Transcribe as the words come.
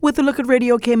With a look at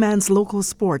Radio Cayman's local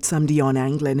sports, I'm Dion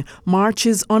Anglin. March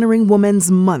is honouring Women's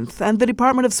Month, and the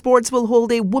Department of Sports will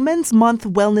hold a Women's Month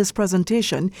wellness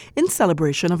presentation in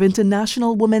celebration of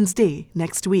International Women's Day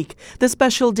next week. The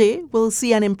special day will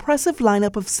see an impressive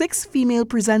lineup of 6 female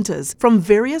presenters from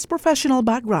various professional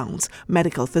backgrounds: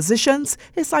 medical physicians,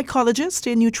 a psychologist,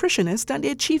 a nutritionist, and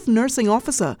a chief nursing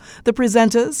officer. The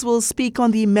presenters will speak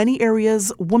on the many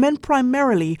areas women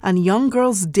primarily and young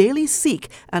girls daily seek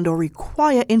and or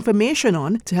require information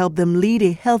on to help them lead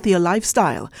a healthier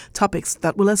lifestyle, topics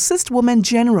that will assist women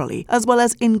generally as well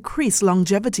as increase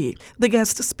longevity. The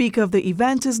guest speaker of the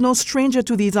event is no stranger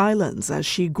to these islands, as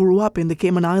she grew up in the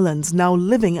Cayman Islands, now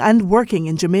living and working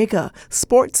in Jamaica.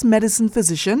 Sports medicine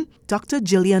physician Dr.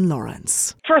 Jillian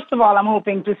Lawrence. First of all, I'm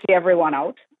hoping to see everyone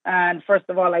out. And first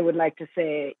of all, I would like to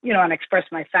say, and express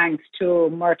my thanks to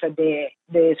Martha Day,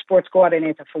 the sports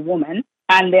coordinator for women,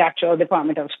 and the actual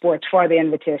Department of Sports for the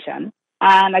invitation.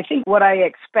 And I think what I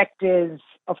expect is,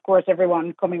 of course,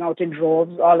 everyone coming out in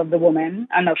droves, all of the women,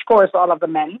 and of course, all of the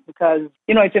men, because,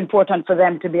 it's important for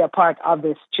them to be a part of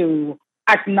this, to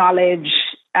acknowledge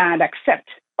and accept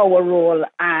our role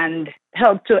and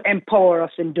help to empower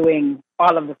us in doing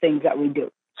all of the things that we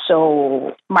do.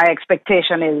 So my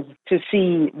expectation is to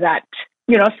see that,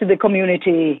 see the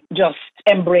community just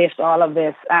embrace all of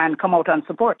this and come out and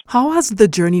support. How has the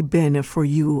journey been for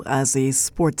you as a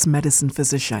sports medicine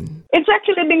physician? It's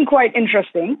actually been quite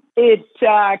interesting. It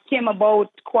came about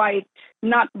quite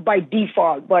not by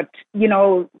default, but,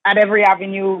 at every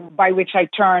avenue by which I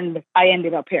turned, I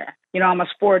ended up here. I'm a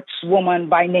sports woman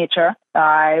by nature.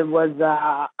 I was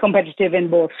competitive in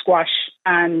both squash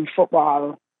and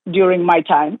football during my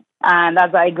time. And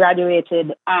as I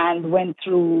graduated and went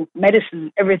through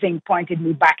medicine, everything pointed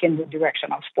me back in the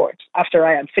direction of sports after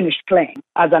I had finished playing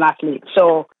as an athlete.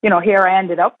 So, here I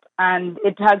ended up, and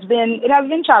it has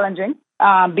been challenging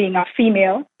being a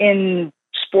female in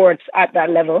sports at that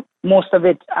level. Most of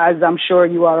it, as I'm sure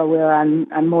you are aware, and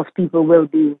most people will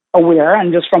be aware,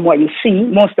 and just from what you see,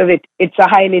 most of it, it's a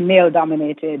highly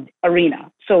male-dominated arena.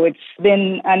 So it's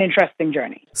been an interesting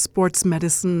journey. Sports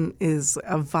medicine is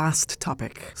a vast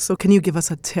topic. So can you give us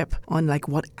a tip on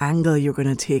what angle you're going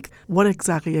to take? What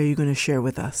exactly are you going to share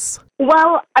with us?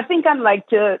 Well, I think I'd like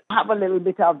to have a little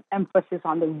bit of emphasis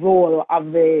on the role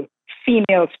of the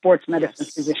female sports medicine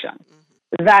physician.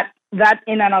 That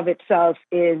in and of itself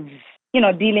is,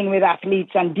 dealing with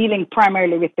athletes and dealing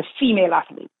primarily with the female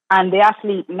athlete. And the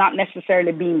athlete not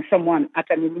necessarily being someone at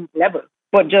an elite level,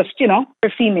 but just, a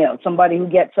female, somebody who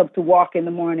gets up to walk in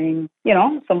the morning,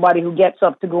 somebody who gets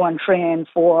up to go and train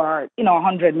for,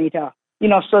 100 meter,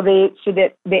 so the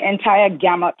entire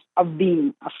gamut of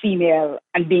being a female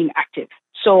and being active.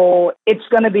 So it's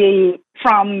going to be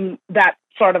from that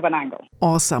sort of an angle.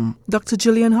 Awesome. Dr.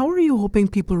 Jillian, how are you hoping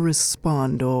people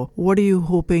respond, or what are you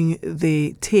hoping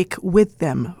they take with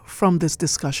them from this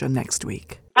discussion next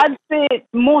week? I'd say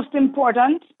most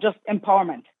important, just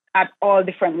empowerment at all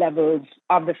different levels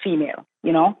of the female.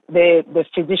 The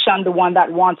physician, the one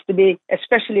that wants to be,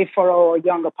 especially for our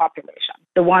younger population,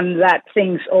 the one that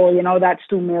thinks, that's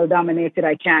too male dominated,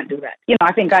 I can't do that.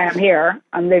 I think I am here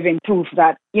and living proof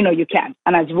that, you can.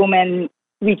 And as women,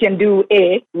 we can do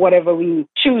A, whatever we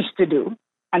choose to do,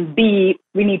 and B,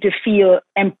 we need to feel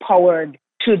empowered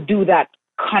to do that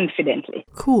confidently.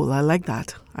 Cool. I like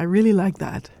that. I really like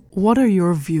that. What are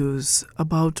your views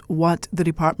about what the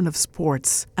Department of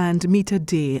Sports and Mita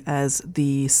Day as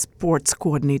the sports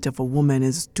coordinator for women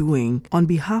is doing on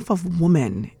behalf of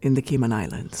women in the Cayman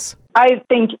Islands? I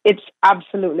think it's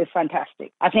absolutely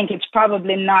fantastic. I think it's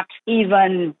probably not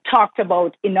even talked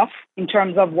about enough in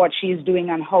terms of what she's doing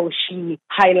and how she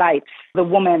highlights the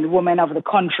women of the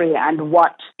country and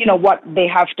what they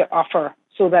have to offer,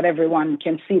 so that everyone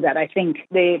can see that. I think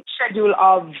the schedule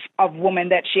of women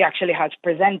that she actually has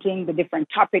presenting, the different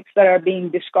topics that are being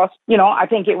discussed, I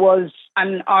think it was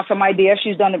an awesome idea.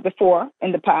 She's done it before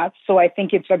in the past. So I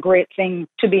think it's a great thing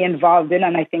to be involved in.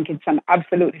 And I think it's an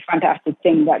absolutely fantastic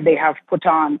thing that they have put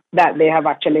on, that they have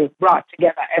actually brought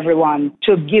together everyone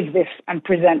to give this and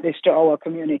present this to our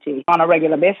community on a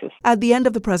regular basis. At the end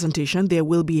of the presentation, there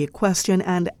will be a question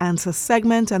and answer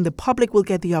segment, and the public will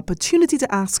get the opportunity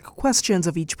to ask questions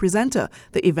of each presenter.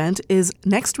 The event is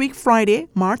next week, Friday,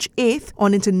 March 8th,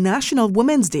 on International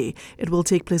Women's Day. It will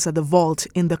take place at the Vault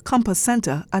in the Compass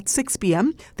Center at 6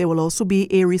 p.m. There will also be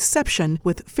a reception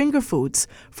with finger foods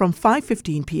from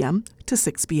 5:15 p.m. to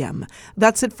 6 p.m.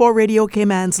 That's it for Radio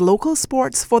Cayman's local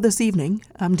sports for this evening.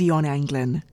 I'm Dion Anglin.